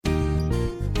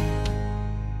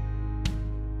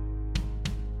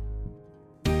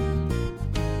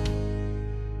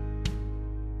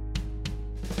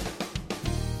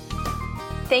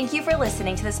Thank you for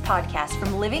listening to this podcast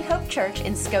from Living Hope Church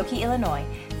in Skokie, Illinois,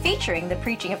 featuring the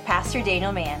preaching of Pastor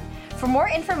Daniel Mann. For more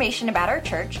information about our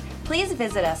church, please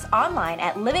visit us online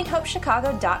at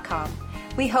livinghopechicago.com.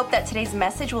 We hope that today's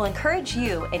message will encourage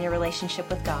you in your relationship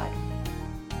with God.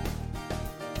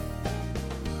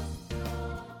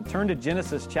 Turn to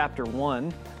Genesis chapter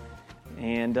 1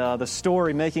 and the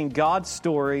story, making God's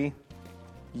story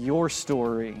your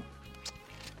story.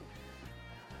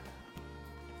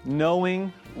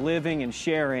 Knowing, living, and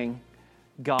sharing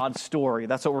God's story.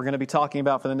 That's what we're going to be talking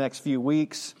about for the next few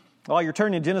weeks. While you're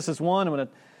turning to Genesis 1, a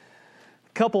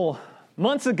couple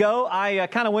months ago, I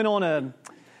kind of went on an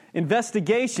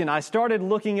investigation. I started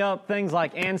looking up things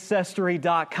like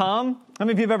Ancestry.com. How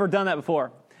many of you have ever done that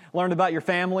before? Learned about your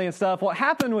family and stuff? What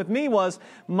happened with me was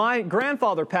my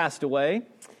grandfather passed away.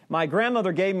 My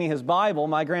grandmother gave me his Bible.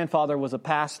 My grandfather was a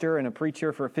pastor and a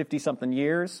preacher for 50-something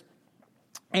years.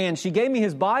 And she gave me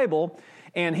his Bible,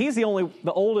 and he's the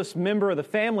oldest member of the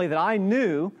family that I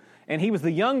knew, and he was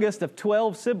the youngest of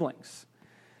 12 siblings.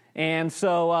 And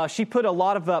so she put a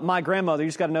lot of, my grandmother, you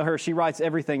just got to know her, she writes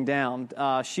everything down.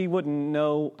 She wouldn't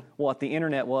know what the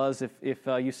internet was if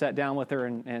you sat down with her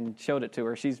and showed it to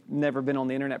her. She's never been on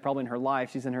the internet probably in her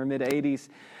life. She's in her mid-80s.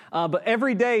 But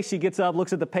every day she gets up,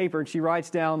 looks at the paper, and she writes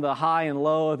down the high and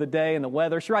low of the day and the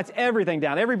weather. She writes everything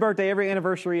down, every birthday, every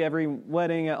anniversary, every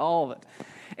wedding, all of it.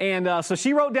 And so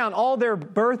she wrote down all their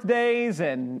birthdays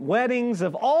and weddings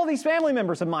of all these family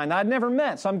members of mine that I'd never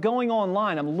met. So I'm going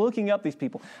online. I'm looking up these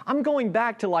people. I'm going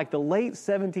back to like the late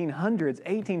 1700s,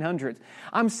 1800s.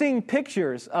 I'm seeing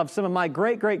pictures of some of my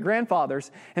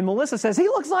great-great-grandfathers. And Melissa says, he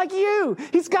looks like you.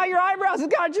 He's got your eyebrows. He's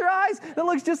got your eyes. That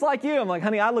looks just like you. I'm like,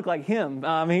 honey, I look like him.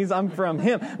 I'm from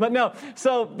him. But no.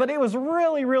 But it was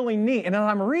really, really neat. And as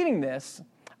I'm reading this,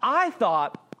 I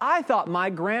thought my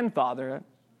grandfather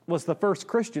was the first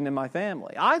Christian in my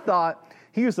family. I thought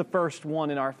he was the first one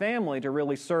in our family to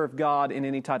really serve God in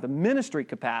any type of ministry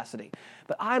capacity.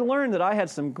 But I learned that I had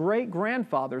some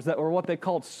great-grandfathers that were what they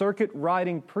called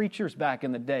circuit-riding preachers back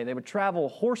in the day. They would travel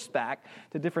horseback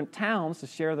to different towns to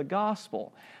share the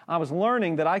gospel. I was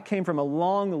learning that I came from a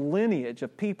long lineage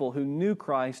of people who knew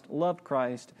Christ, loved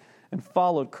Christ, and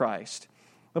followed Christ.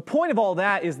 The point of all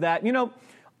that is that,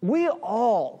 we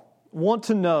all want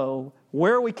to know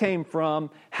where we came from,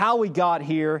 how we got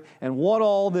here, and what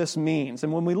all this means.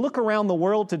 And when we look around the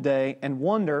world today and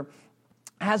wonder,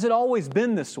 has it always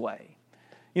been this way?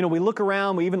 We look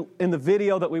around, we even in the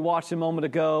video that we watched a moment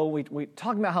ago, we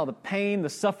talk about how the pain, the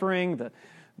suffering,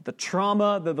 the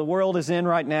trauma that the world is in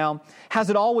right now, has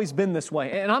it always been this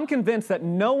way? And I'm convinced that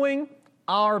knowing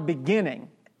our beginning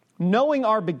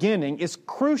is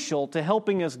crucial to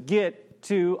helping us get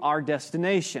to our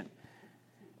destination.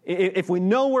 If we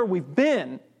know where we've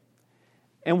been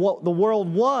and what the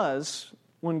world was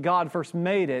when God first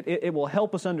made it, it will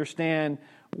help us understand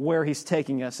where He's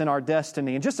taking us in our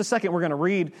destiny. In just a second, we're going to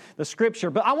read the Scripture,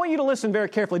 but I want you to listen very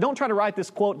carefully. Don't try to write this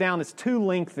quote down. It's too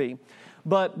lengthy.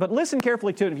 But listen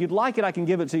carefully to it. If you'd like it, I can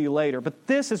give it to you later. But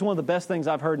this is one of the best things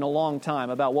I've heard in a long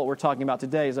time about what we're talking about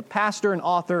today. As a pastor and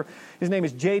author, his name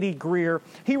is J.D. Greear.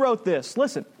 He wrote this.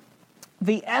 Listen,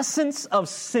 the essence of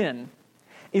sin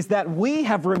is that we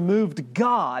have removed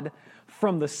God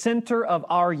from the center of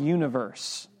our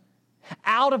universe,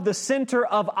 out of the center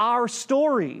of our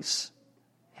stories,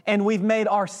 and we've made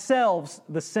ourselves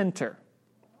the center.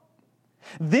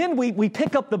 Then we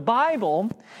pick up the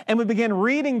Bible and we begin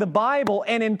reading the Bible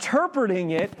and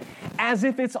interpreting it as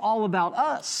if it's all about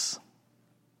us,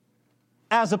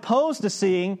 as opposed to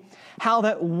seeing how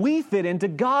that we fit into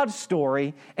God's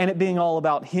story and it being all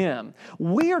about Him.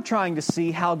 We are trying to see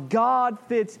how God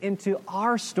fits into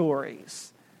our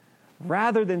stories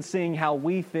rather than seeing how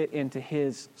we fit into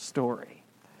His story.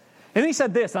 And he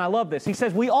said this, and I love this. He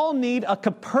says, we all need a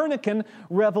Copernican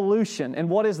revolution. And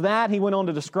what is that? He went on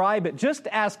to describe it. Just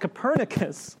as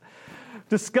Copernicus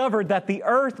discovered that the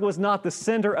earth was not the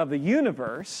center of the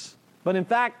universe, but in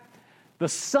fact, the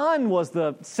sun was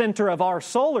the center of our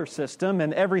solar system,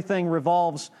 and everything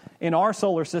revolves in our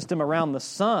solar system around the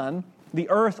sun. The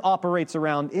earth operates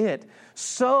around it.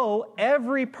 So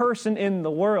every person in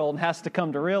the world has to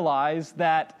come to realize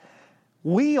that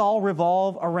we all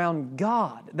revolve around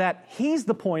God, that He's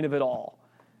the point of it all.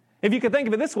 If you could think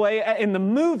of it this way, in the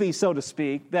movie, so to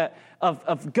speak, that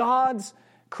of God's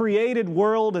created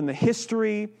world and the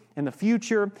history and the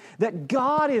future, that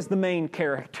God is the main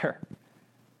character.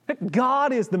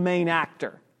 God is the main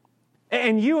actor.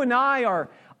 And you and I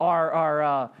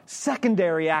are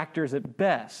secondary actors at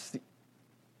best.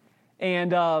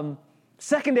 And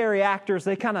secondary actors,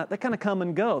 they kind of come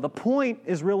and go. The point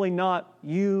is really not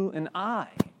you and I.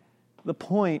 The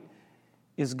point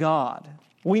is God.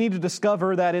 We need to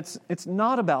discover that it's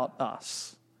not about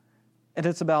us, and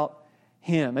it's about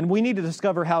Him. And we need to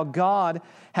discover how God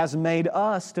has made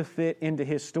us to fit into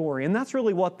His story. And that's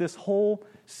really what this whole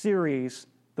series,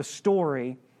 the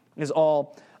story, is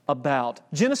all about.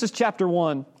 Genesis chapter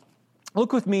 1,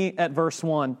 look with me at verse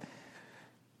 1.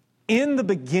 In the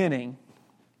beginning,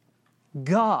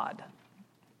 God.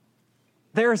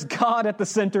 There's God at the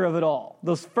center of it all.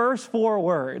 Those first 4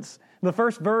 words. The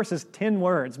first verse is 10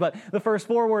 words, but the first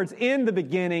 4 words, in the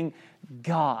beginning,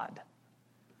 God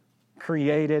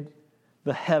created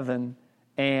the heaven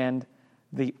and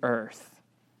the earth.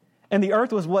 And the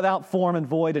earth was without form and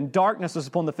void, and darkness was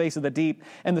upon the face of the deep,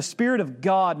 and the Spirit of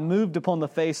God moved upon the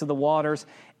face of the waters.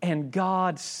 And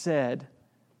God said,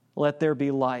 let there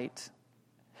be light.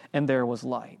 And there was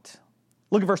light.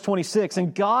 Look at verse 26.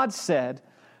 And God said,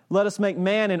 let us make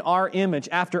man in our image,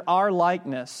 after our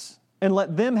likeness, and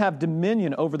let them have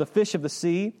dominion over the fish of the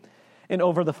sea, and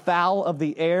over the fowl of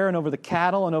the air, and over the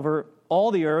cattle, and over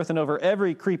all the earth, and over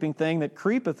every creeping thing that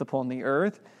creepeth upon the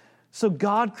earth. So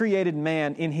God created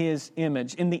man in His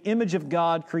image. In the image of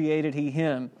God created He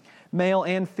him. Male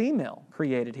and female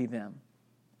created He them.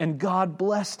 And God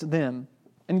blessed them.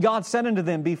 And God said unto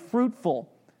them, be fruitful,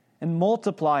 and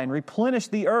multiply, and replenish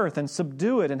the earth, and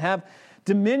subdue it, and have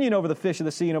dominion over the fish of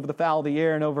the sea, and over the fowl of the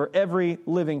air, and over every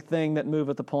living thing that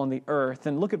moveth upon the earth.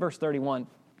 And look at verse 31.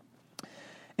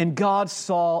 And God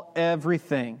saw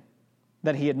everything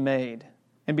that He had made,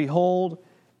 and behold,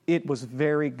 it was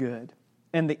very good.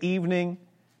 And the evening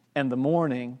and the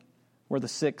morning were the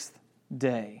 6th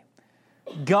day.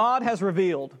 God has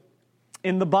revealed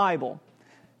in the Bible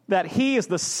that He is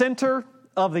the center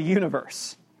of the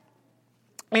universe.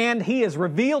 And He has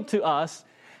revealed to us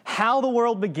how the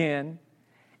world began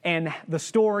and the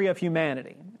story of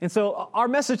humanity. And so our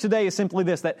message today is simply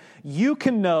this, that you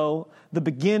can know the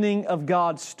beginning of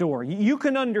God's story. You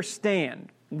can understand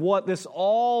what this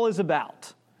all is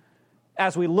about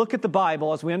as we look at the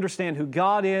Bible, as we understand who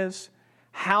God is,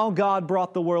 how God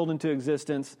brought the world into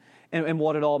existence, and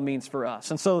what it all means for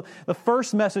us. And so the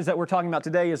first message that we're talking about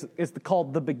today is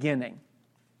called The Beginning.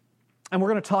 And we're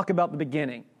going to talk about the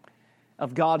beginning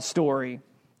of God's story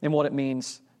and what it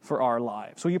means for our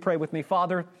lives. Will you pray with me?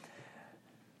 Father,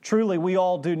 truly we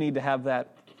all do need to have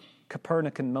that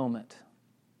Copernican moment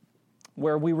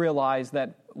where we realize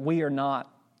that we are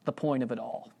not the point of it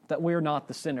all, that we are not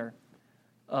the center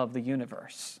of the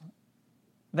universe,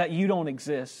 that you don't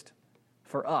exist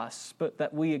for us, but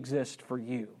that we exist for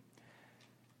you.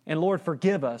 And Lord,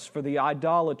 forgive us for the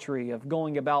idolatry of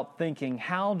going about thinking,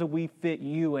 how do we fit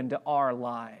you into our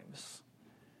lives?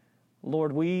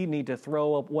 Lord, we need to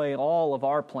throw away all of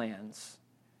our plans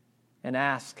and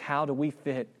ask, how do we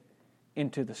fit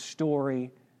into the story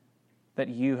that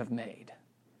you have made?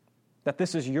 That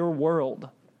this is your world,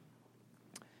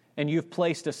 and you've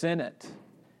placed us in it,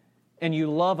 and you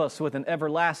love us with an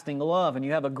everlasting love, and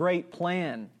you have a great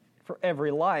plan for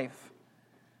every life.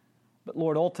 But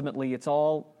Lord, ultimately, it's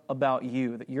all about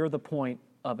you, that you're the point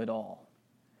of it all.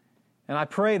 And I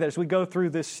pray that as we go through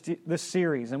this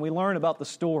series and we learn about the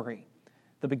story,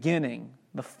 the beginning,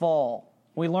 the fall,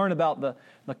 we learn about the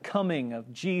coming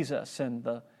of Jesus and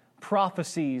the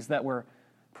prophecies that were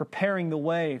preparing the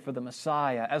way for the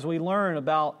Messiah, as we learn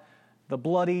about the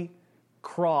bloody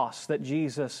cross that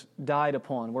Jesus died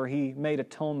upon, where He made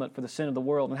atonement for the sin of the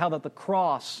world, and how that the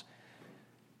cross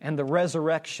and the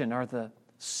resurrection are the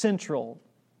central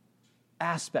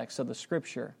aspects of the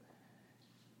Scripture,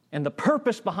 and the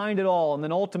purpose behind it all, and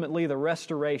then ultimately the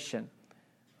restoration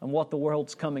and what the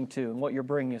world's coming to and what you're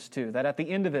bringing us to. That at the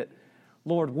end of it,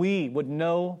 Lord, we would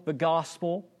know the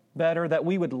gospel better, that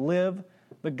we would live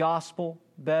the gospel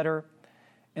better,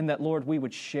 and that, Lord, we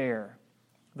would share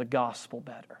the gospel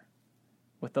better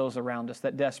with those around us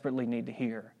that desperately need to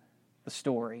hear the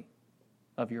story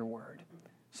of your word.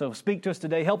 So speak to us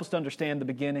today. Help us to understand the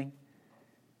beginning.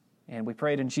 And we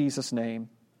pray it in Jesus' name.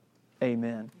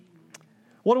 Amen.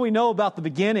 What do we know about the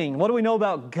beginning? What do we know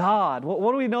about God?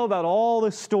 What do we know about all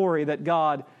this story that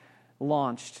God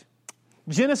launched?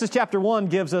 Genesis chapter 1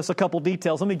 gives us a couple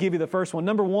details. Let me give you the first one.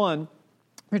 Number one,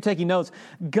 if you're taking notes,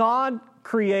 God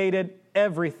created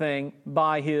everything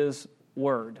by His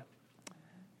Word.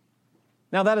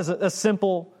 Now that is a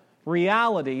simple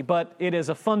reality, but it is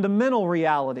a fundamental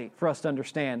reality for us to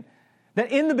understand.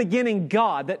 That in the beginning,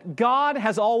 that God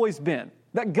has always been.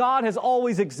 That God has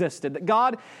always existed, that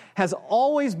God has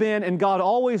always been and God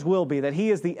always will be, that He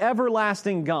is the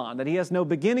everlasting God, that He has no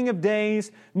beginning of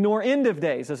days nor end of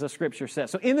days, as the Scripture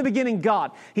says. So in the beginning,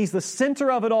 God, He's the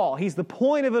center of it all. He's the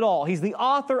point of it all. He's the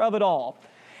author of it all.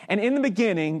 And in the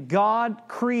beginning, God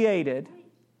created,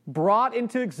 brought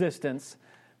into existence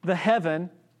the heaven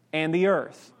and the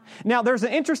earth. Now, there's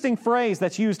an interesting phrase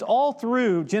that's used all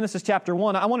through Genesis chapter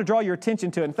 1. I want to draw your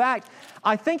attention to it. In fact,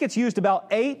 I think it's used about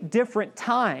 8 different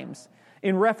times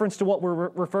in reference to what we're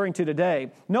referring to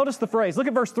today. Notice the phrase. Look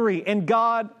at verse 3. And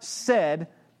God said,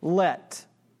 let.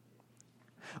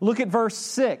 Look at verse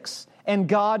 6. And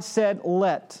God said,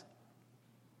 let.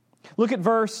 Look at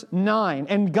verse 9.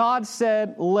 And God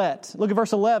said, let. Look at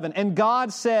verse 11. And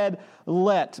God said,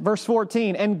 let. Verse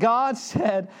 14. And God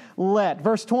said, let.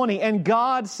 Verse 20. And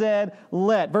God said,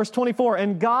 let. Verse 24.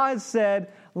 And God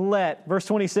said, let. Verse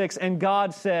 26. And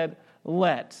God said,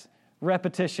 let.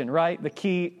 Repetition, right? The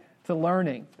key to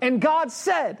learning. And God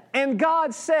said, and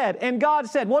God said, and God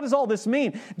said. What does all this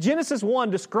mean? Genesis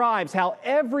 1 describes how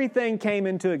everything came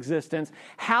into existence.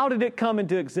 How did it come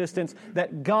into existence?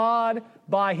 That God,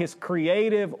 by His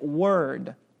creative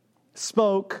word,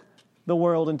 spoke the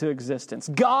world into existence.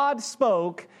 God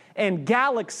spoke, and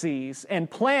galaxies and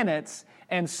planets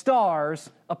and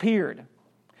stars appeared.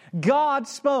 God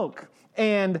spoke,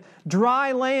 and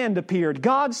dry land appeared.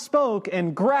 God spoke,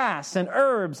 and grass and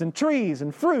herbs and trees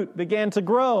and fruit began to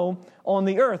grow on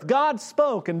the earth. God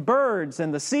spoke, and birds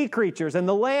and the sea creatures and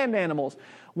the land animals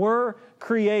were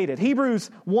created.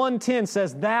 Hebrews 1:10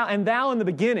 says, thou in the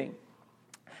beginning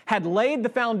had laid the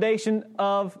foundation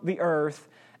of the earth,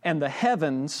 and the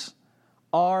heavens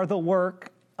are the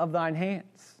work of thine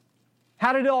hands.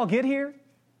 How did it all get here?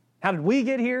 How did we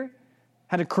get here?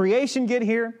 How did creation get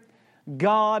here?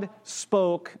 God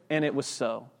spoke, and it was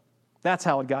so. That's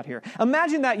how it got here.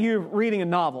 Imagine that you're reading a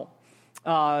novel.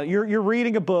 You're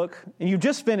reading a book, and you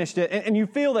just finished it, and you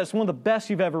feel that it's one of the best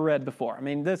you've ever read before. I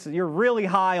mean, you're really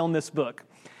high on this book.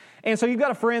 And so you've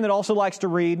got a friend that also likes to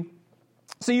read.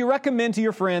 So you recommend to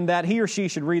your friend that he or she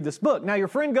should read this book. Now, your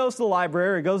friend goes to the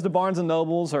library, or goes to Barnes &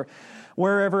 Nobles, or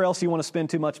wherever else you want to spend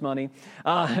too much money.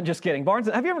 Just kidding.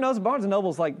 Have you ever noticed Barnes &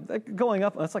 Noble's like going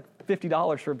up? It's like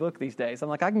 $50 for a book these days. I'm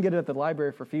like, I can get it at the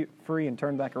library for free and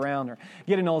turn back around, or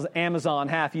get it on Amazon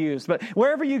half used. But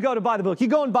wherever you go to buy the book, you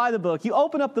go and buy the book. You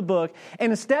open up the book,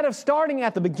 and instead of starting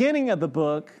at the beginning of the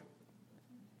book,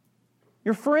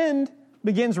 your friend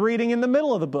begins reading in the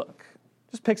middle of the book.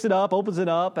 Just picks it up, opens it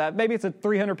up. Maybe it's a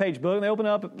 300-page book, and they open it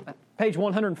up at page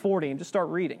 140 and just start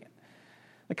reading it.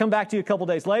 They come back to you a couple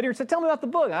days later and say, tell me about the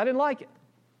book. I didn't like it.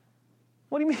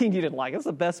 What do you mean you didn't like it? It's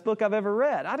the best book I've ever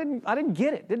read. I didn't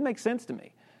get it. It didn't make sense to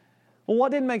me. Well,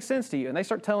 what didn't make sense to you? And they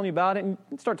start telling you about it and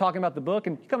start talking about the book,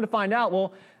 and you come to find out,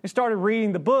 well, they started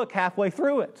reading the book halfway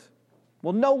through it.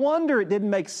 Well, no wonder it didn't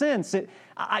make sense.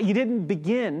 You didn't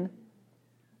begin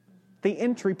the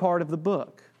entry part of the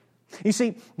book. You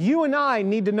see, you and I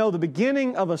need to know the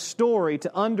beginning of a story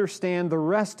to understand the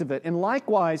rest of it. And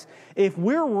likewise, if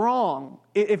we're wrong,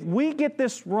 if we get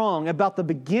this wrong about the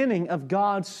beginning of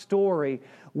God's story,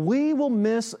 we will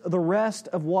miss the rest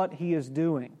of what He is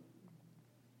doing.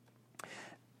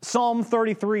 Psalm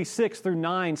 33,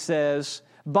 6-9 says,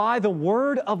 by the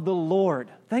word of the Lord.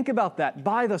 Think about that.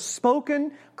 By the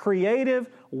spoken, creative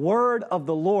word of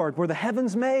the Lord were the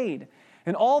heavens made,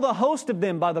 and all the host of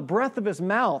them by the breath of His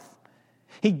mouth.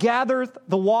 He gathereth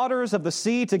the waters of the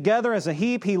sea together as a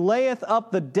heap. He layeth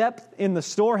up the depth in the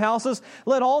storehouses.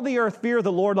 Let all the earth fear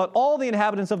the Lord. Let all the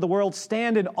inhabitants of the world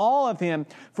stand in awe of Him.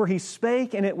 For He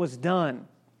spake, and it was done.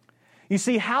 You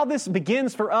see, how this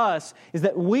begins for us is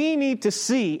that we need to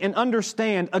see and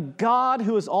understand a God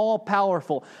who is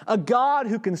all-powerful, a God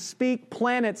who can speak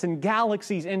planets and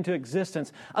galaxies into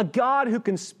existence, a God who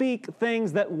can speak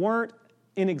things that weren't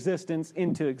in existence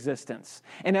into existence.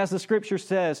 And as the Scripture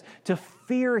says, to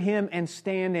fear Him and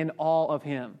stand in awe of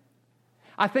Him.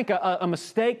 I think a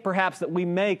mistake perhaps that we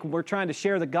make when we're trying to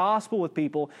share the gospel with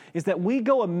people is that we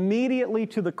go immediately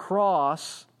to the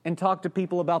cross and talk to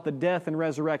people about the death and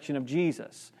resurrection of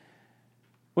Jesus,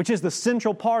 which is the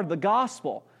central part of the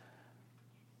gospel.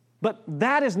 But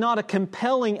that is not a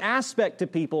compelling aspect to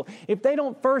people if they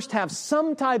don't first have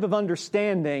some type of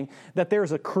understanding that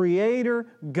there's a creator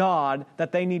God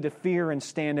that they need to fear and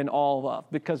stand in awe of,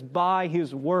 because by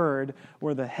His word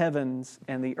were the heavens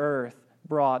and the earth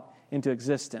brought into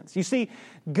existence. You see,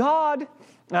 God,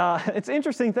 it's an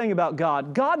interesting thing about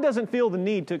God. God doesn't feel the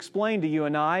need to explain to you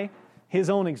and I His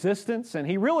own existence, and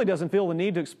He really doesn't feel the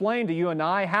need to explain to you and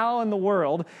I how in the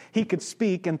world He could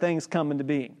speak and things come into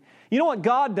being. You know what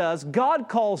God does? God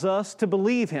calls us to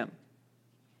believe Him,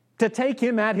 to take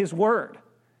Him at His word.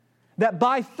 That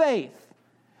by faith,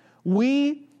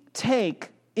 we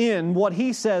take in what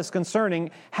He says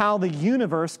concerning how the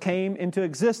universe came into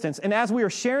existence. And as we are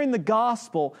sharing the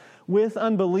gospel with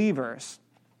unbelievers,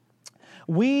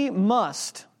 we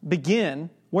must begin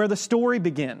where the story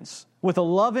begins, with a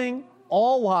loving,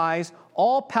 all-wise,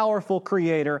 all-powerful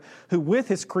Creator who with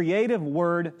His creative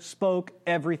word spoke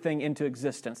everything into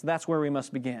existence. That's where we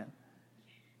must begin.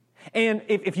 And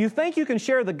if you think you can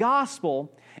share the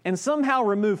gospel and somehow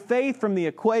remove faith from the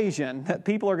equation, that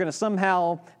people are going to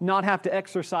somehow not have to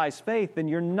exercise faith, then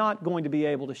you're not going to be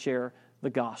able to share the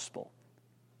gospel.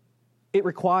 It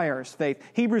requires faith.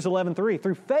 Hebrews 11:3,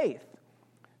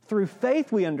 through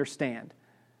faith we understand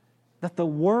that the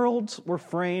worlds were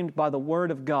framed by the word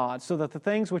of God, so that the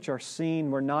things which are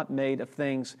seen were not made of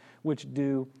things which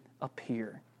do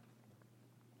appear.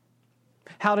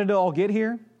 How did it all get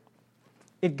here?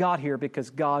 It got here because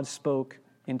God spoke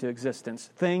into existence.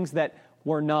 Things that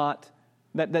were not,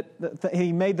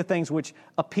 He made the things which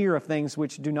appear of things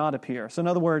which do not appear. So in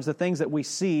other words, the things that we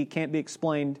see can't be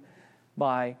explained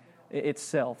by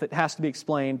itself. It has to be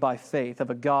explained by faith of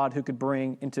a God who could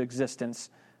bring into existence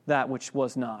that which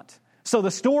was not. So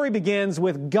the story begins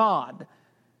with God,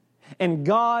 and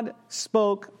God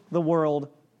spoke the world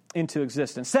into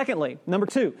existence. Secondly, number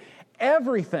 2,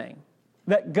 everything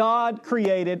that God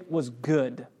created was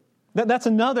good. That's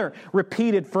another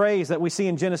repeated phrase that we see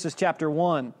in Genesis chapter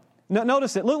 1.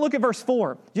 Notice it. Look at verse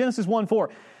 4. Genesis 1:4.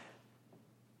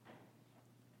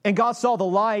 And God saw the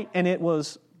light, and it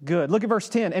was good. Look at verse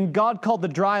 10. And God called the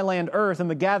dry land earth, and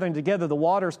the gathering together the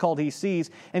waters called He seas.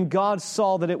 And God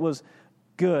saw that it was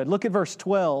good. Look at verse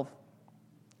 12.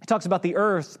 He talks about the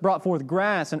earth brought forth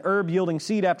grass, and herb yielding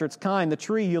seed after its kind, the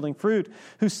tree yielding fruit,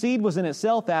 whose seed was in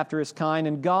itself after his kind,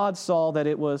 and God saw that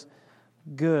it was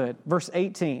good. Verse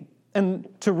 18, and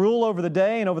to rule over the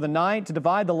day and over the night, to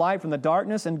divide the light from the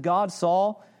darkness, and God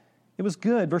saw it was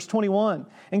good. Verse 21,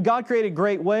 and God created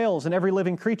great whales and every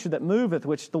living creature that moveth,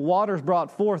 which the waters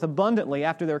brought forth abundantly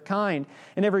after their kind,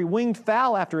 and every winged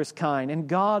fowl after his kind. And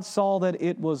God saw that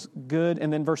it was good.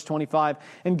 And then verse 25,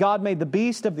 and God made the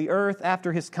beast of the earth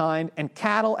after his kind, and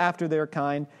cattle after their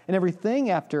kind, and everything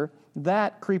after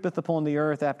that creepeth upon the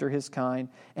earth after his kind.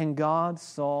 And God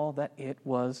saw that it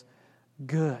was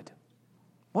good.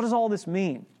 What does all this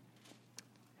mean?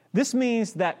 This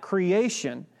means that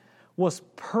creation was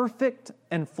perfect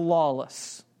and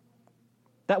flawless.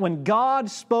 That when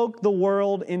God spoke the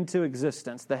world into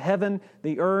existence, the heaven,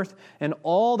 the earth, and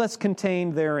all that's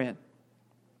contained therein,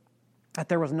 that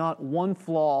there was not one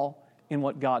flaw in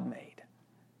what God made.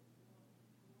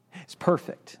 It's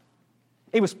perfect.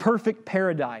 It was perfect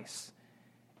paradise.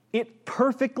 It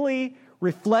perfectly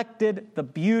reflected the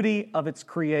beauty of its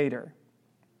Creator.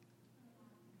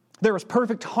 There was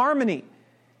perfect harmony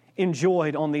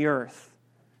enjoyed on the earth.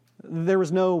 There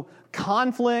was no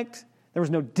conflict, there was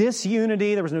no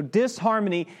disunity, there was no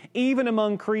disharmony, even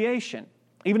among creation,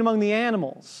 even among the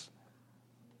animals.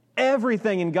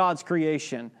 Everything in God's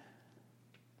creation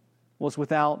was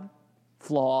without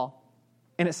flaw.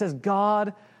 And it says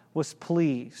God was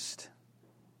pleased.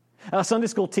 A Sunday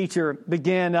school teacher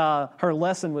began her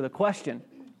lesson with a question.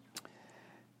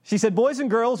 She said, "Boys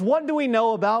and girls, what do we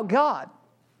know about God?"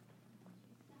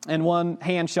 And one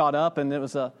hand shot up, and it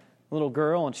was a little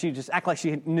girl, and she just acted like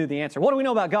she knew the answer. "What do we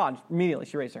know about God?" Immediately,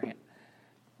 she raised her hand.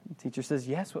 The teacher says,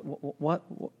 "Yes, what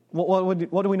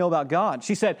do we know about God?"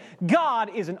 She said, "God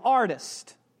is an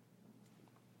artist."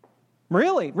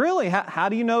 Really? Really? How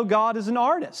do you know God is an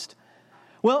artist?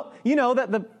 Well, you know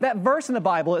that verse in the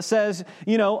Bible, it says,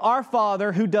 our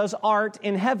Father who does art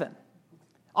in heaven.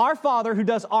 Our Father who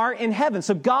does art in heaven.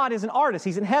 So God is an artist.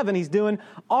 He's in heaven. He's doing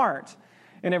art.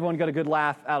 And everyone got a good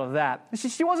laugh out of that.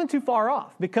 She wasn't too far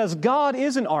off, because God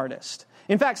is an artist.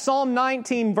 In fact, Psalm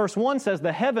 19 verse 1 says,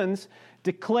 "The heavens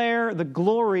declare the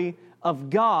glory of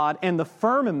God, and the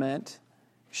firmament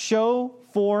show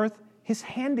forth His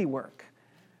handiwork."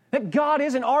 That God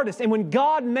is an artist. And when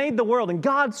God made the world, and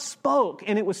God spoke,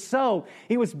 and it was so,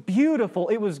 it was beautiful,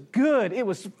 it was good, it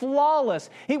was flawless,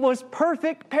 it was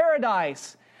perfect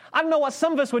paradise. I don't know what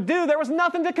some of us would do. There was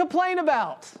nothing to complain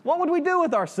about. What would we do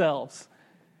with ourselves?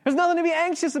 There's nothing to be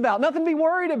anxious about, nothing to be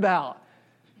worried about.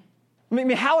 I mean,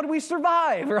 how would we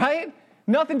survive, right?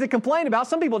 Nothing to complain about.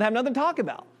 Some people would have nothing to talk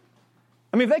about.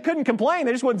 I mean, if they couldn't complain,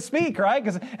 they just wouldn't speak, right?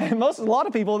 Because a lot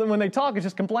of people, when they talk, is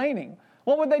just complaining.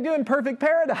 What would they do in perfect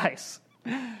paradise?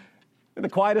 They're the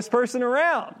quietest person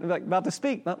around. They're like about to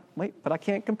speak. No, wait, but I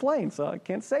can't complain, so I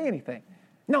can't say anything.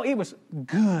 No, it was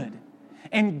good.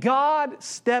 And God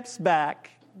steps back,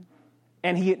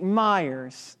 and He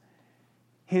admires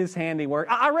His handiwork.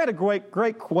 I read a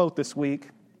great quote this week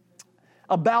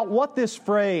about what this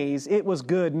phrase, "it was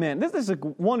good," meant. This is a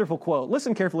wonderful quote.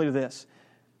 Listen carefully to this.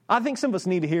 I think some of us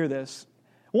need to hear this.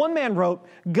 One man wrote,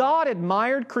 "God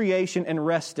admired creation and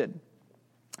rested."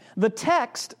 The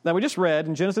text that we just read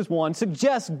in Genesis 1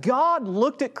 suggests God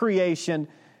looked at creation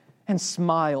and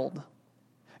smiled.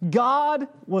 God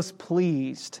was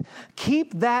pleased.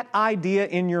 Keep that idea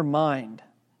in your mind.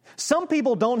 Some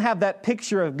people don't have that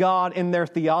picture of God in their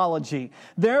theology.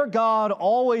 Their God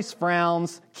always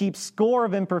frowns, keeps score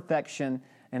of imperfection,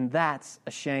 and that's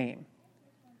a shame.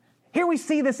 Here we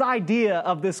see this idea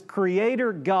of this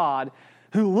creator God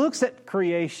who looks at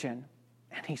creation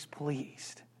and He's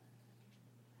pleased.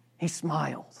 He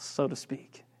smiles, so to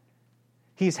speak.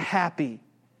 He's happy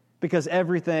because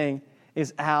everything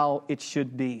is how it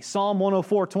should be. Psalm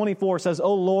 104:24 says,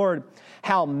 O Lord,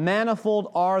 how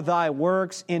manifold are thy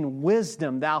works. In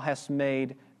wisdom thou hast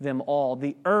made them all.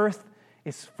 The earth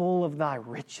is full of thy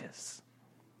riches.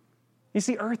 You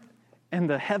see, earth and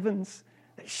the heavens,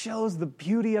 it shows the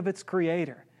beauty of its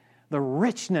creator, the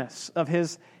richness of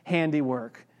His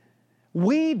handiwork.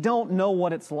 We don't know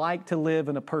what it's like to live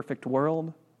in a perfect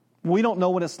world. We don't know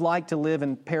what it's like to live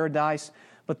in paradise,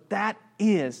 but that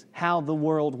is how the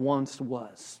world once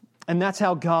was. And that's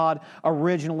how God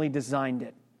originally designed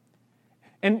it.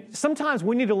 And sometimes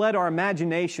we need to let our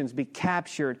imaginations be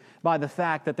captured by the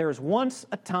fact that there was once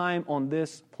a time on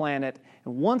this planet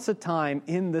and once a time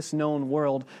in this known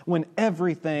world when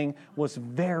everything was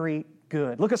very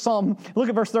good. Look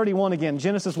at verse 31 again,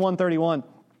 Genesis 1:31.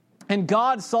 And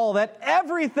God saw that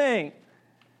everything,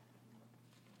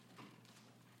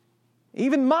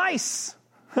 even mice,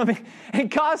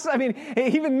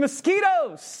 even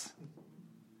mosquitoes.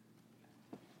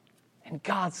 And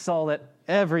God saw that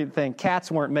everything. Cats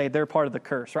weren't made. They're part of the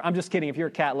curse. Right? I'm just kidding. If you're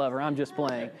a cat lover, I'm just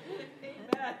playing.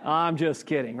 I'm just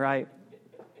kidding, right?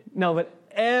 No, but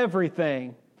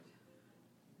everything.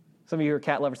 Some of you who are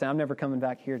cat lovers say, I'm never coming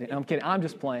back here. I'm kidding. I'm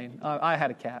just playing. I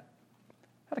had a cat.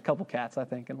 I had a couple cats, I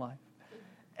think, in life.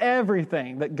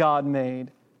 Everything that God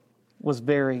made was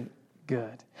very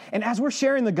good. And as we're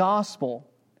sharing the gospel,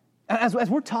 as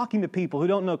we're talking to people who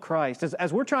don't know Christ,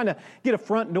 as we're trying to get a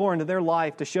front door into their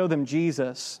life to show them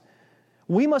Jesus,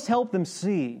 we must help them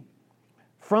see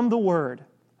from the Word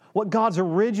what God's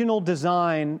original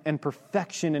design and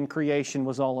perfection in creation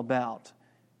was all about.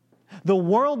 The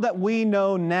world that we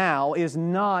know now is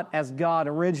not as God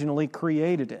originally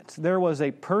created it. There was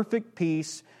a perfect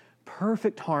peace,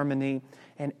 perfect harmony,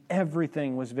 and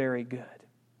everything was very good.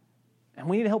 And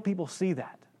we need to help people see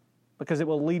that, because it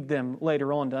will lead them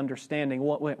later on to understanding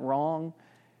what went wrong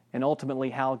and ultimately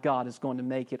how God is going to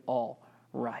make it all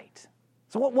right.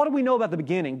 So what do we know about the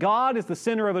beginning? God is the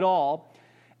center of it all,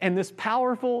 and this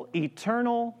powerful,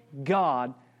 eternal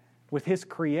God, with His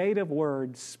creative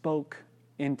word, spoke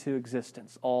into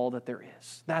existence all that there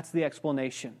is. That's the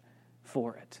explanation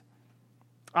for it.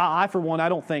 I, for one, I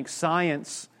don't think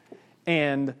science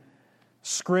and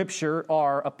Scripture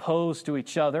are opposed to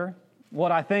each other.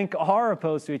 What I think are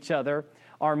opposed to each other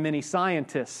are many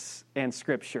scientists and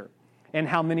Scripture, and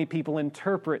how many people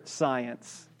interpret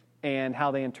science and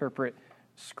how they interpret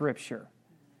Scripture.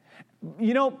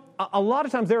 You know, a lot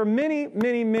of times there are many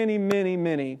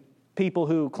people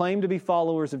who claim to be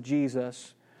followers of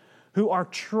Jesus who are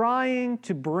trying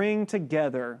to bring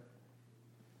together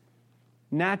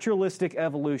naturalistic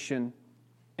evolution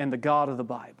and the God of the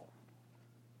Bible.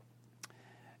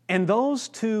 And those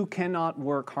two cannot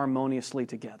work harmoniously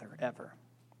together, ever.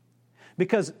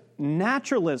 Because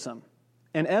naturalism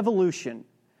and evolution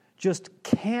just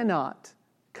cannot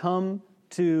come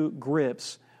to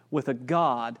grips with a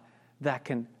God that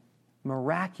can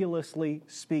miraculously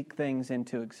speak things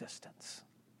into existence.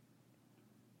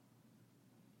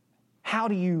 How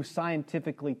do you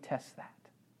scientifically test that?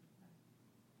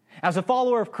 As a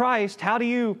follower of Christ, how do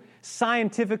you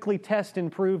scientifically test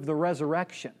and prove the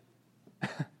resurrection?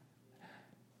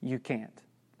 You can't.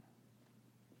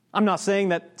 I'm not saying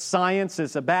that science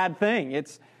is a bad thing.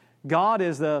 God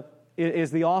is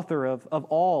the author of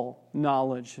all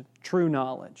knowledge, true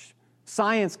knowledge.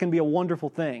 Science can be a wonderful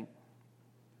thing.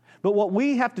 But what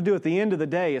we have to do at the end of the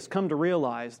day is come to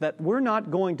realize that we're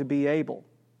not going to be able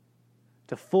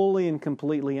to fully and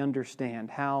completely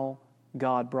understand how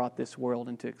God brought this world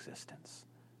into existence.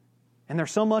 And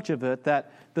there's so much of it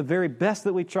that the very best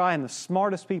that we try and the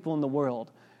smartest people in the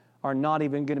world are not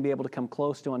even going to be able to come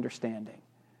close to understanding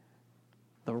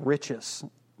the riches,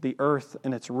 the earth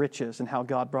and its riches, and how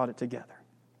God brought it together.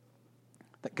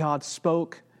 That God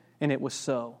spoke and it was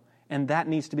so. And that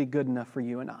needs to be good enough for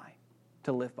you and I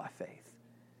to live by faith.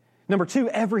 Number two,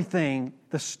 everything.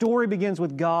 The story begins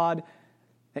with God.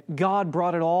 That God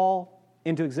brought it all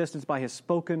into existence by His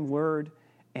spoken word,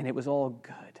 and it was all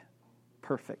good.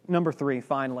 Perfect. Number three,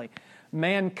 finally,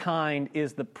 mankind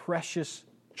is the precious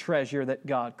treasure that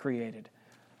God created.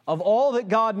 Of all that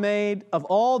God made, of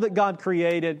all that God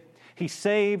created, He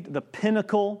saved the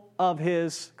pinnacle of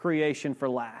His creation for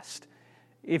last.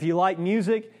 If you like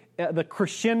music, the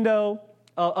crescendo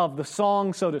of the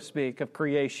song, so to speak, of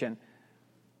creation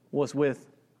was with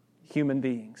human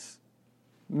beings,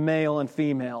 male and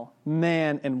female,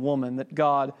 man and woman that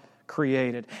God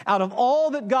created. Out of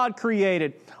all that God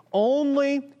created,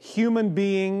 only human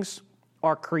beings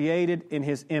are created in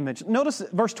His image. Notice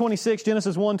verse 26,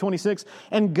 Genesis 1:26.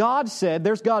 And God said,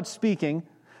 there's God speaking,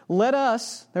 let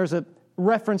us, there's a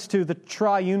reference to the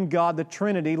triune God, the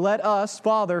Trinity, let us,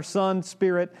 Father, Son,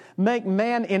 Spirit, make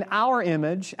man in our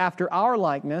image, after our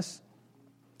likeness.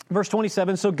 Verse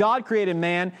 27, so God created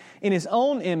man in His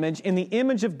own image. In the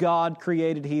image of God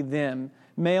created He them.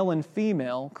 Male and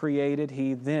female created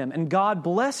He them. And God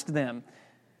blessed them.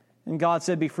 And God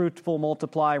said, be fruitful,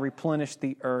 multiply, replenish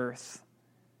the earth.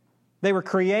 They were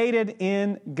created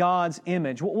in God's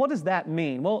image. What does that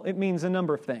mean? Well, it means a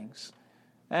number of things.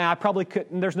 And I probably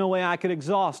couldn't, there's no way I could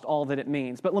exhaust all that it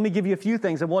means. But let me give you a few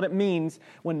things of what it means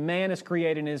when man is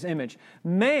created in His image.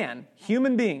 Man,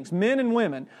 human beings, men and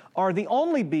women, are the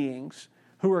only beings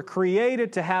who are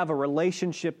created to have a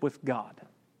relationship with God.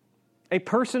 A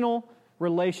personal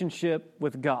relationship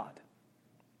with God.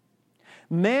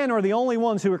 Men are the only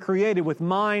ones who are created with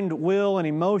mind, will, and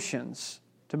emotions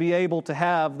to be able to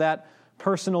have that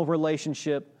personal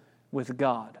relationship with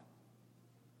God.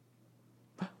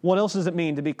 What else does it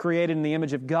mean to be created in the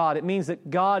image of God? It means that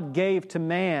God gave to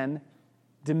man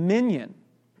dominion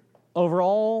over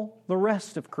all the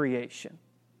rest of creation.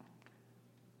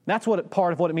 That's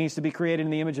part of what it means to be created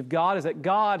in the image of God, is that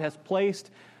God has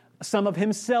placed some of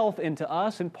Himself into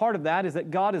us, and part of that is that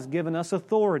God has given us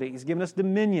authority. He's given us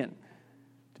dominion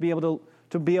to be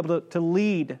able to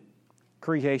lead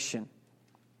creation,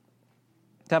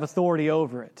 to have authority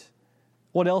over it.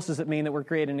 What else does it mean that we're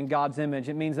created in God's image?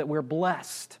 It means that we're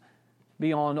blessed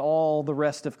beyond all the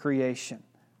rest of creation.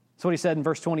 That's what He said in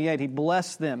verse 28. He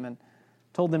blessed them and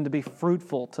told them to be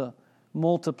fruitful, to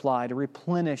multiply, to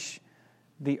replenish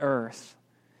the earth.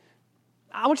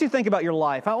 I want you to think about your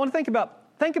life. I want to think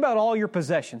about all your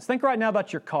possessions. Think right now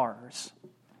about your cars,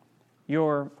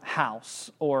 your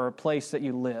house, or a place that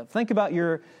you live. Think about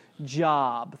your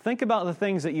job. Think about the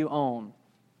things that you own,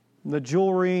 the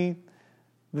jewelry,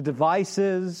 the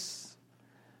devices,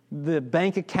 the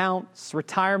bank accounts,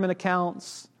 retirement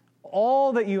accounts,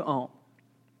 all that you own.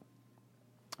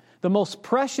 The most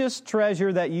precious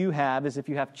treasure that you have is if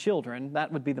you have children.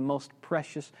 That would be the most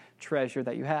precious treasure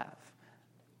that you have.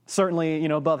 Certainly,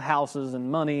 above houses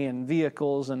and money and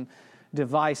vehicles and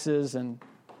devices and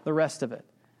the rest of it.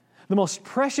 The most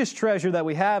precious treasure that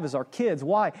we have is our kids.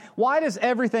 Why? Why does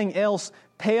everything else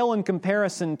pale in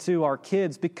comparison to our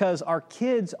kids? Because our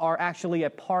kids are actually a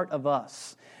part of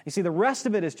us. You see, the rest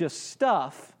of it is just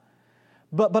stuff,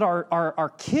 but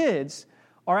our kids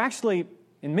are actually,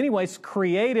 in many ways,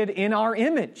 created in our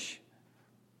image.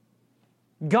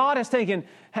 God has taken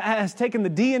the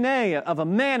DNA of a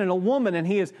man and a woman, and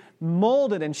He has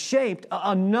molded and shaped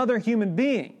another human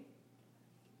being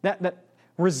that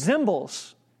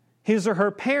resembles his or her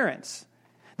parents,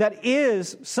 that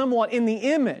is somewhat in the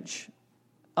image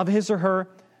of his or her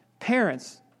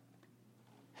parents.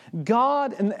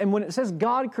 God, and when it says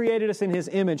God created us in His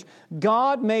image,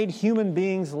 God made human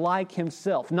beings like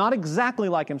Himself. Not exactly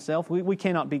like Himself, we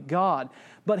cannot be God,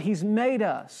 but He's made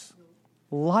us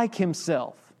like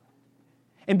Himself.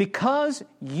 And because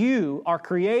you are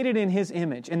created in His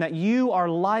image and that you are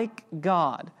like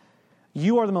God,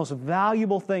 you are the most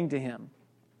valuable thing to Him.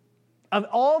 Of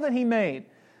all that He made,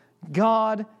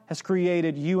 God has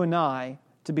created you and I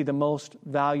to be the most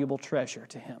valuable treasure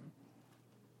to Him.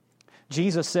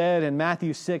 Jesus said in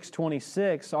Matthew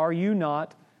 6:26, are you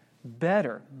not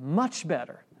better, much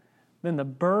better, than the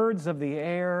birds of the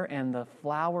air and the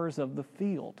flowers of the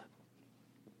field?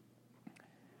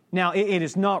 Now, it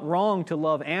is not wrong to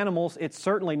love animals. It's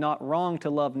certainly not wrong to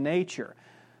love nature.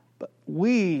 But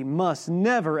we must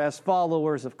never, as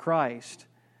followers of Christ,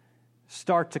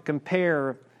 start to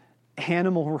compare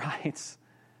animal rights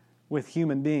with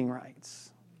human being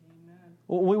rights.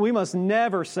 We must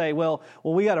never say, well,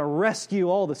 we got to rescue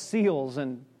all the seals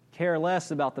and care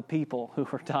less about the people who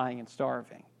are dying and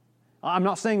starving. I'm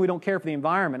not saying we don't care for the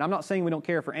environment. I'm not saying we don't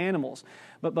care for animals.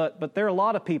 But there are a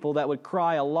lot of people that would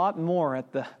cry a lot more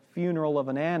at the funeral of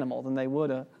an animal than they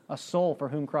would a soul for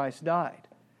whom Christ died.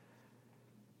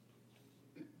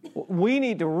 We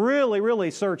need to really,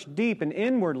 really search deep and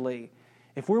inwardly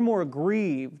if we're more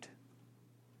aggrieved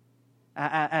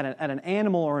at an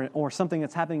animal or something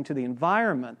that's happening to the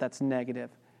environment that's negative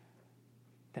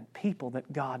than people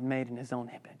that God made in His own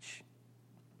image.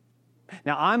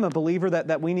 Now, I'm a believer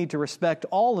that we need to respect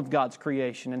all of God's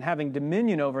creation, and having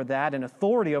dominion over that and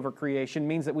authority over creation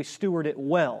means that we steward it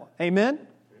well. Amen?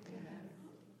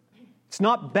 It's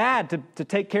not bad to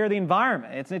take care of the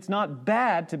environment. It's not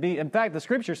bad to be, in fact, the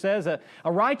Scripture says, a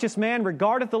righteous man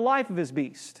regardeth the life of his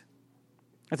beast.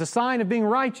 It's a sign of being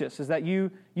righteous, is that you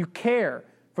care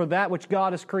for that which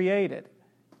God has created.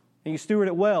 And you steward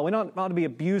it well. We don't ought to be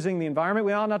abusing the environment.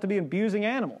 We ought not to be abusing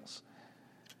animals.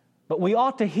 But we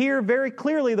ought to hear very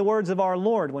clearly the words of our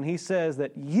Lord when He says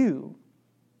that you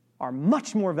are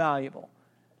much more valuable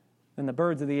than the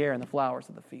birds of the air and the flowers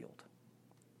of the field.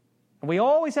 And we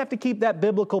always have to keep that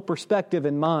biblical perspective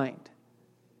in mind,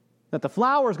 that the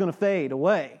flower is going to fade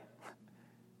away,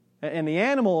 and the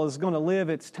animal is going to live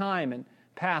its time and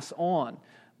pass on.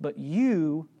 But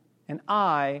you and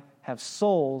I have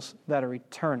souls that are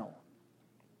eternal.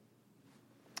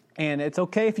 And it's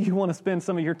okay if you want to spend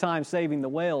some of your time saving the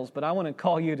whales, but I want to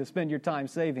call you to spend your time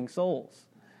saving souls.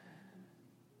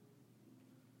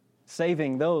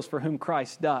 Saving those for whom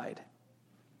Christ died.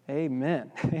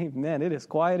 Amen. Amen. It is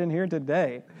quiet in here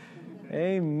today.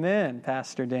 Amen,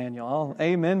 Pastor Daniel. I'll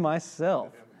amen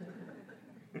myself.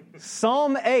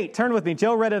 Psalm 8. Turn with me.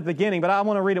 Joe read it at the beginning, but I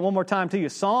want to read it one more time to you.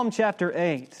 Psalm chapter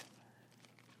 8.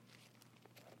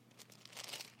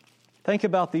 Think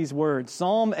about these words.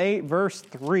 Psalm 8, verse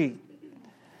 3.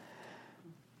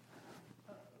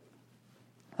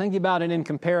 Think about it in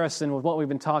comparison with what we've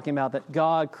been talking about, that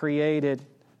God created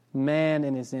man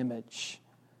in His image.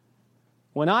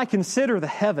 When I consider the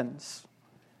heavens,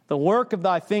 the work of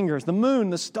Thy fingers, the moon,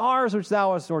 the stars which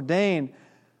Thou hast ordained,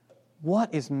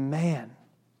 what is man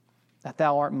that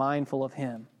Thou art mindful of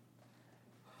him?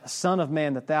 The Son of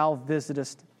Man that Thou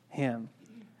visitest him.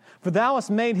 For Thou hast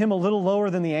made him a little lower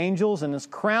than the angels, and hast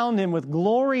crowned him with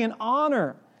glory and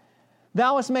honor.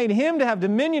 Thou hast made him to have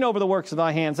dominion over the works of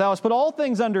Thy hands. Thou hast put all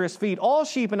things under his feet, all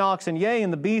sheep and oxen, yea,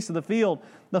 and the beasts of the field,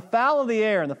 the fowl of the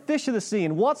air, and the fish of the sea,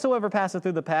 and whatsoever passeth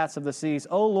through the paths of the seas.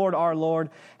 O Lord, our Lord,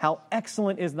 how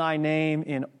excellent is Thy name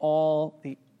in all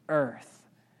the earth.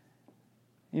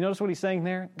 You notice what he's saying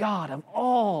there? God, of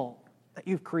all that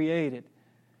You've created,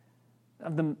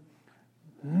 of the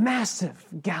massive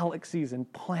galaxies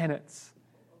and planets,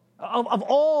 of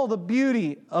all the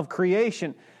beauty of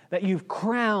creation, that You've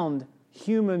crowned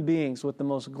human beings with the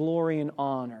most glory and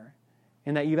honor,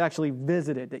 and that You've actually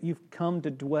visited, that You've come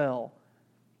to dwell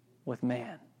with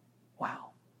man.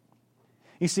 Wow.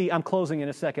 You see, I'm closing in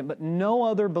a second, but no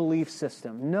other belief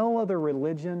system, no other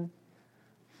religion,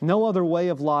 no other way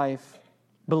of life,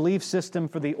 belief system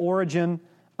for the origin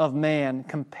of man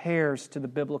compares to the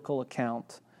biblical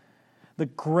account. The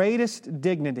greatest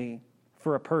dignity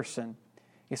for a person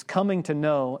is coming to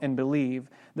know and believe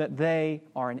that they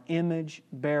are an image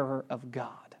bearer of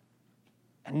God.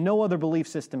 And no other belief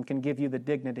system can give you the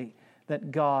dignity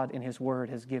that God in His Word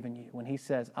has given you when He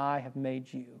says, I have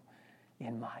made you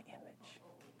in My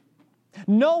image.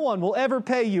 No one will ever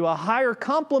pay you a higher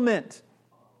compliment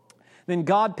than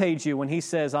God paid you when He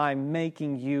says, I'm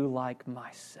making you like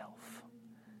myself.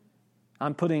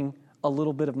 I'm putting a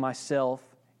little bit of myself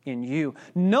in you.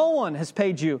 No one has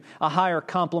paid you a higher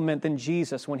compliment than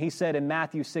Jesus when He said in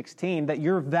Matthew 16 that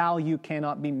your value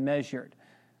cannot be measured,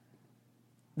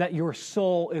 that your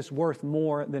soul is worth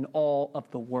more than all of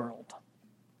the world.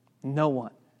 No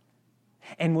one.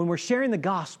 And when we're sharing the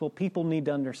gospel, people need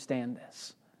to understand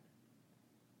this.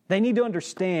 They need to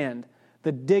understand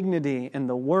the dignity and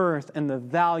the worth and the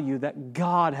value that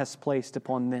God has placed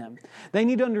upon them. They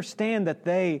need to understand that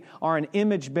they are an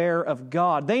image bearer of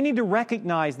God. They need to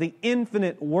recognize the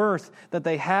infinite worth that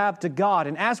they have to God.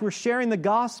 And as we're sharing the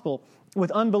gospel with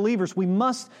unbelievers, we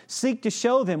must seek to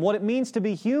show them what it means to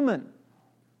be human.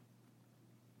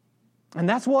 And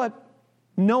that's what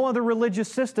no other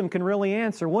religious system can really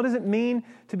answer. What does it mean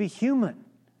to be human?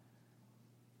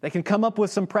 They can come up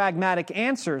with some pragmatic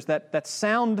answers that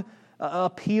sound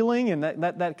appealing and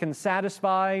that can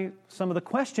satisfy some of the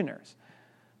questioners.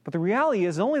 But the reality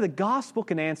is only the gospel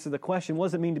can answer the question, what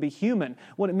does it mean to be human?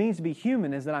 What it means to be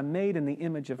human is that I'm made in the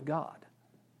image of God.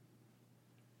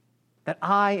 That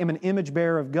I am an image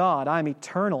bearer of God. I'm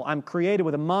eternal. I'm created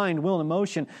with a mind, will, and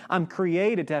emotion. I'm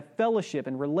created to have fellowship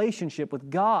and relationship with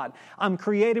God. I'm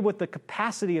created with the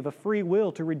capacity of a free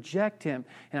will to reject Him.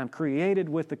 And I'm created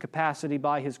with the capacity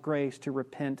by His grace to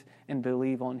repent and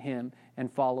believe on Him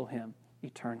and follow Him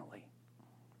eternally.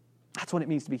 That's what it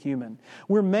means to be human.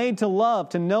 We're made to love,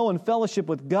 to know and fellowship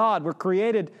with God. We're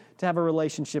created to have a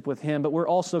relationship with Him, but we're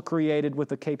also created with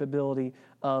the capability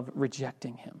of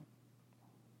rejecting Him.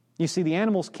 You see, the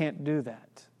animals can't do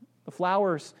that. The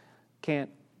flowers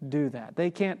can't do that. They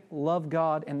can't love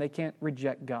God and they can't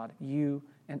reject God. You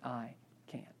and I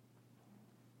can.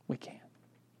 We can.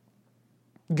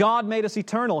 God made us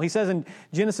eternal. He says in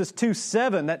Genesis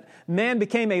 2:7 that man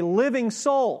became a living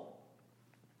soul.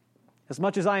 As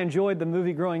much as I enjoyed the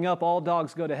movie growing up, All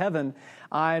Dogs Go to Heaven,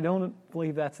 I don't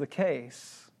believe that's the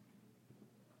case.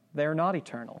 They're not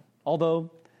eternal. Although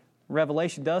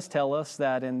Revelation does tell us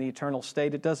that in the eternal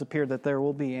state, it does appear that there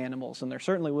will be animals, and there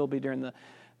certainly will be during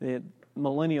the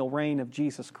millennial reign of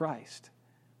Jesus Christ.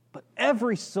 But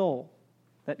every soul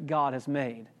that God has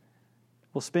made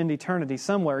will spend eternity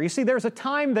somewhere. You see, there's a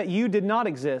time that you did not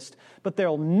exist, but there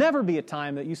will never be a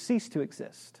time that you cease to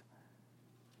exist.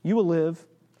 You will live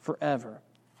forever.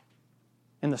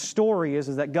 And the story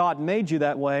is that God made you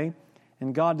that way,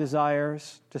 and God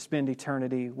desires to spend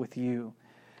eternity with you.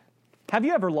 Have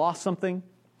you ever lost something,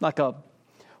 like a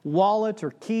wallet or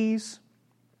keys?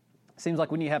 It seems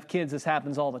like when you have kids, this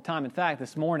happens all the time. In fact,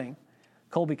 this morning,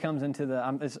 Colby comes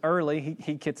into it's early.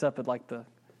 He gets up at like the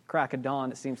crack of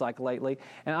dawn, it seems like lately.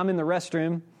 And I'm in the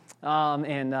restroom,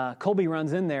 and Colby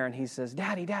runs in there, and he says,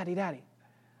 Daddy,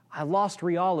 I lost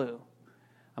Rialu.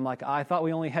 I'm like, I thought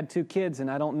we only had 2 kids, and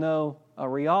I don't know a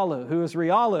Rialu. Who is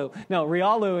Rialu? No,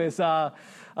 Rialu is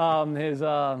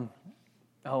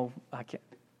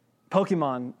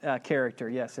Pokemon character,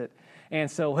 yes. And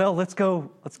so, well, let's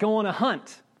go on a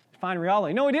hunt to find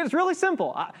Rialu. No, we did. It's really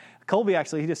simple. Colby,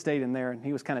 actually, he just stayed in there, and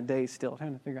he was kind of dazed still,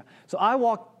 trying to figure out. So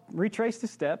I retraced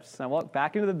his steps. I walked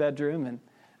back into the bedroom, and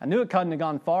I knew it couldn't have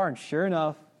gone far, and sure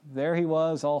enough, there he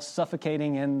was, all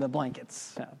suffocating in the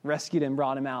blankets. Rescued him,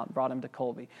 brought him out, brought him to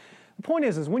Colby. The point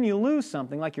is when you lose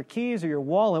something, like your keys or your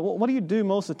wallet, what do you do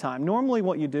most of the time? Normally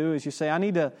what you do is you say, I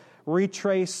need to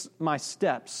retrace my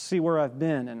steps, see where I've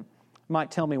been, and it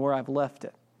might tell me where I've left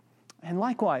it. And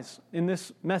likewise, in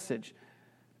this message,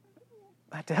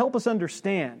 to help us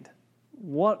understand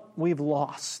what we've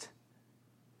lost,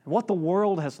 and what the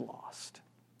world has lost,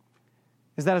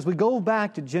 is that as we go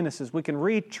back to Genesis, we can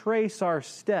retrace our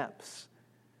steps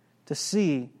to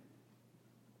see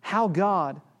how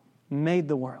God made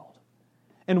the world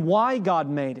and why God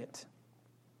made it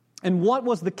and what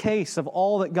was the case of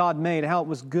all that God made, how it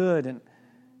was good. And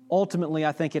ultimately,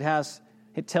 I think it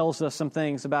tells us some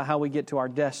things about how we get to our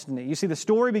destiny. You see, the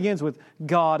story begins with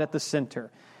God at the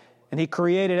center. And He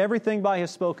created everything by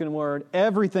His spoken word.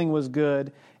 Everything was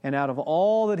good. And out of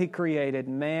all that He created,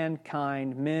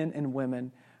 mankind, men and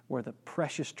women, were the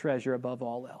precious treasure above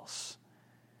all else.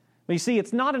 But you see,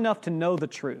 it's not enough to know the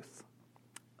truth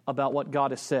about what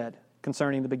God has said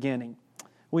concerning the beginning.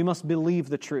 We must believe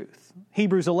the truth.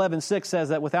 Hebrews 11:6 says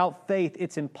that without faith,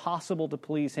 it's impossible to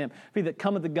please Him. For he that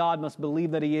cometh to God must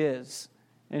believe that He is,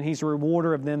 and He's a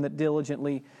rewarder of them that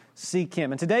diligently seek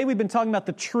Him. And today we've been talking about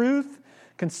the truth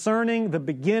concerning the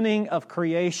beginning of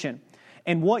creation.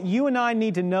 And what you and I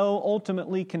need to know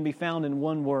ultimately can be found in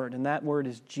one word, and that word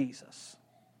is Jesus.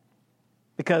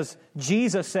 Because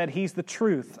Jesus said He's the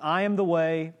truth. I am the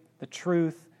way, the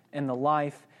truth, and the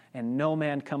life, and no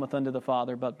man cometh unto the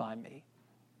Father but by me.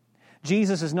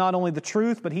 Jesus is not only the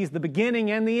truth, but He's the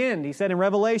beginning and the end. He said in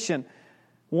Revelation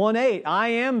 1:8, I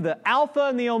am the Alpha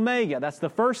and the Omega. That's the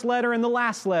first letter and the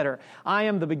last letter. I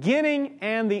am the beginning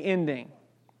and the ending.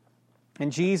 And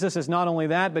Jesus is not only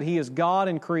that, but He is God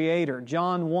and Creator.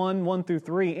 John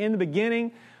 1:1-3. In the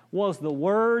beginning was the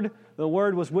Word. The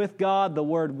Word was with God. The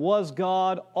Word was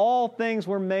God. All things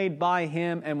were made by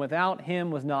Him, and without Him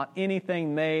was not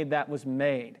anything made that was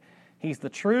made. He's the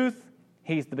truth.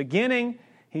 He's the beginning.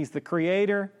 He's the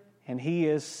Creator, and He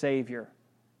is Savior.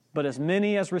 But as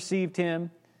many as received Him,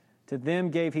 to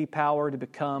them gave He power to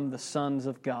become the sons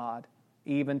of God,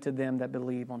 even to them that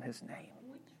believe on His name.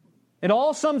 It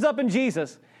all sums up in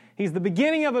Jesus. He's the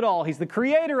beginning of it all. He's the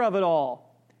creator of it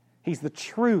all. He's the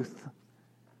truth,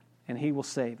 and He will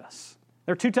save us.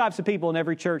 There are 2 types of people in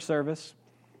every church service.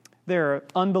 There are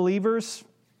unbelievers,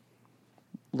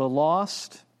 the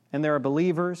lost, and there are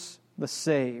believers, the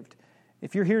saved.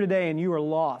 If you're here today and you are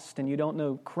lost and you don't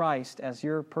know Christ as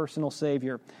your personal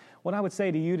Savior, what I would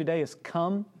say to you today is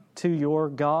come to your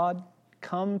God,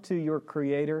 come to your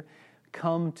Creator,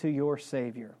 come to your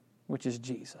Savior, which is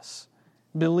Jesus.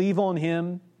 Believe on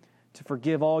Him to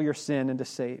forgive all your sin and to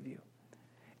save you.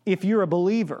 If you're a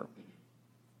believer,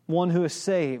 one who is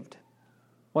saved,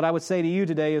 what I would say to you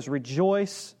today is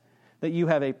rejoice that you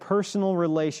have a personal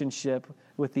relationship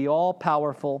with the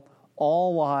all-powerful,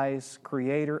 all-wise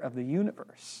Creator of the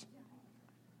universe.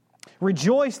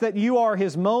 Rejoice that you are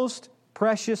His most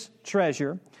precious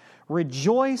treasure.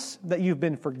 Rejoice that you've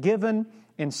been forgiven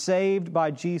and saved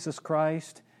by Jesus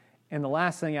Christ. And the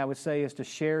last thing I would say is to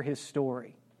share His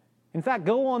story. In fact,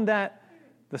 go on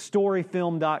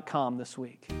thestoryfilm.com this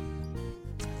week.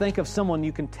 Think of someone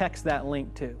you can text that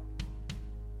link to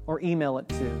or email it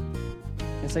to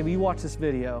and say, will you watch this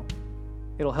video?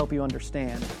 It'll help you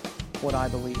understand what I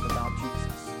believe about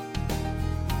Jesus.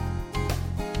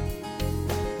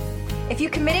 If you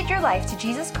committed your life to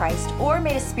Jesus Christ or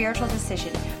made a spiritual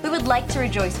decision, we would like to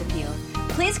rejoice with you.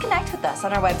 Please connect with us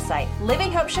on our website,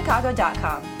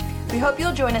 livinghopechicago.com. We hope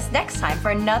you'll join us next time for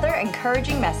another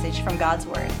encouraging message from God's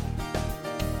Word.